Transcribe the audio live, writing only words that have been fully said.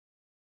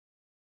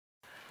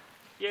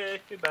Yay,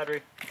 new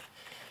battery.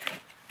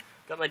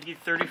 Got my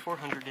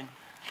D3400 in.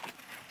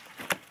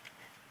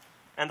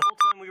 And the whole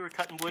time we were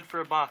cutting wood for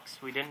a box,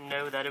 we didn't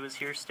know that it was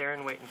here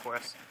staring, waiting for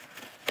us.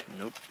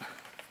 Nope.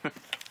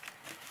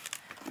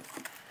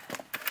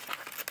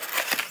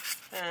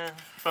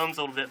 Foam's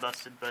a little bit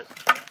busted, but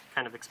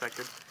kind of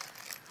expected.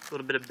 A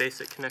little bit of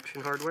basic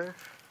connection hardware.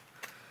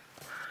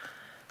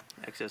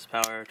 XS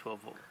Power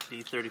 12-volt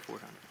D3400.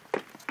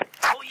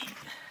 Oh,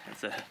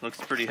 Looks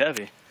pretty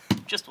heavy.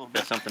 just a little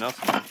Got bit. something else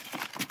in there.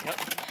 Yep.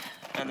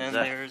 And then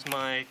there's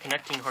my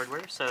connecting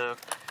hardware. So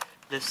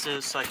this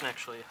is so I can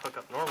actually hook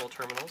up normal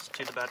terminals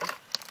to the battery.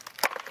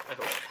 I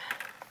hope.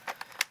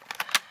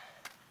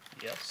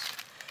 Yes.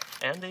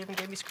 And they even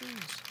gave me screws.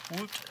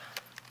 Woot.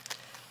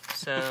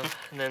 So,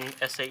 and then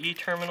SAE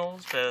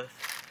terminals, both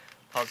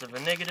positive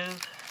and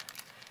negative.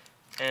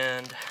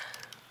 And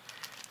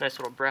nice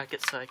little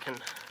bracket so I can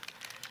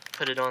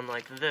put it on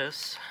like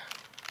this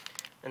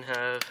and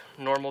have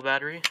normal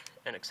battery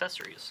and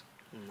accessories.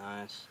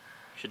 Nice.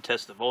 Should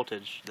test the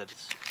voltage that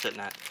it's sitting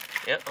at.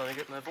 Yep, let me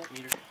get my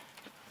voltmeter.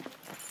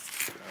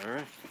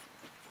 Alright.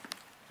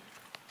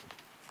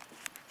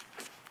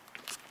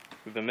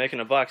 We've been making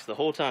a box the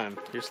whole time.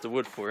 Here's the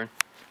wood for it.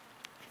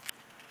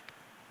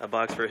 A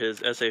box for his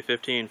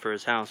SA-15 for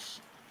his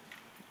house.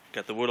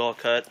 Got the wood all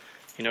cut.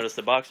 He noticed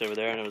the box over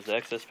there and it was the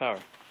XS Power.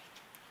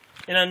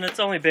 You know, and it's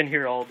only been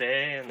here all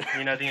day, and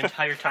you know, the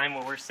entire time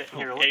when we're sitting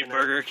here looking Ate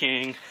Burger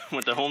King,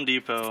 went to Home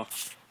Depot,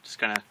 just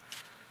kind of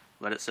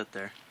let it sit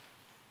there.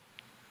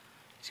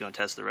 He's going to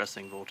test the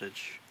resting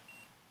voltage.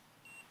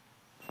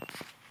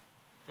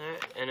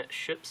 Alright, and it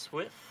ships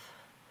with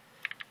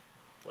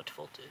what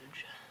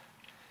voltage?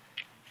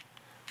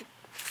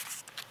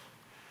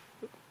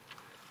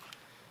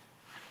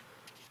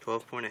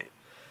 12.8.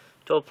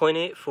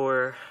 12.8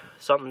 for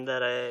something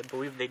that I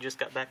believe they just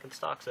got back in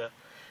stock, so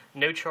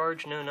no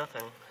charge, no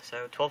nothing.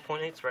 So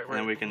 12.8 is right where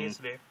it needs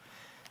to be.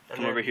 And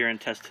Come over here and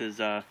test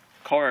his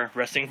car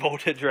resting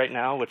voltage right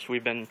now, which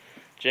we've been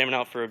jamming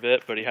out for a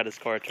bit, but he had his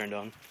car turned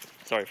on.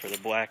 Sorry for the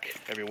black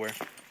everywhere.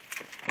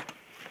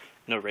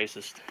 No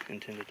racist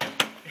intended.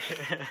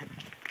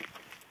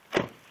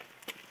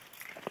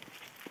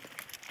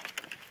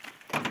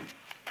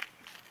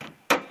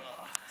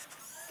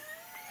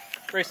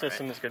 Race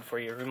system is good for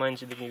you. It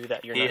reminds you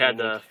that you're He not had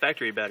unique. the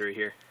factory battery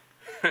here.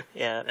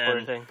 Yeah, that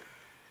poor thing.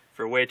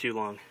 For way too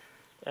long.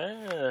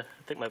 I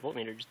think my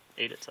voltmeter just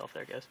ate itself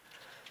there, guys.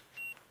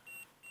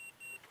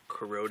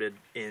 Corroded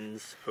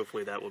ends.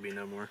 Hopefully that will be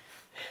no more.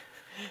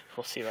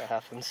 We'll see what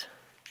happens.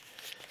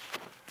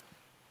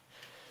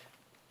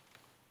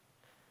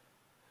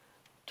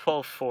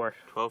 12.4.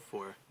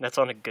 12.4. That's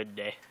on a good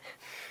day.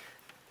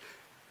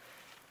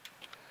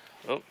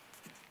 Oh.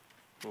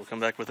 We'll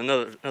come back with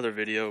another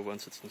video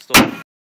once it's installed.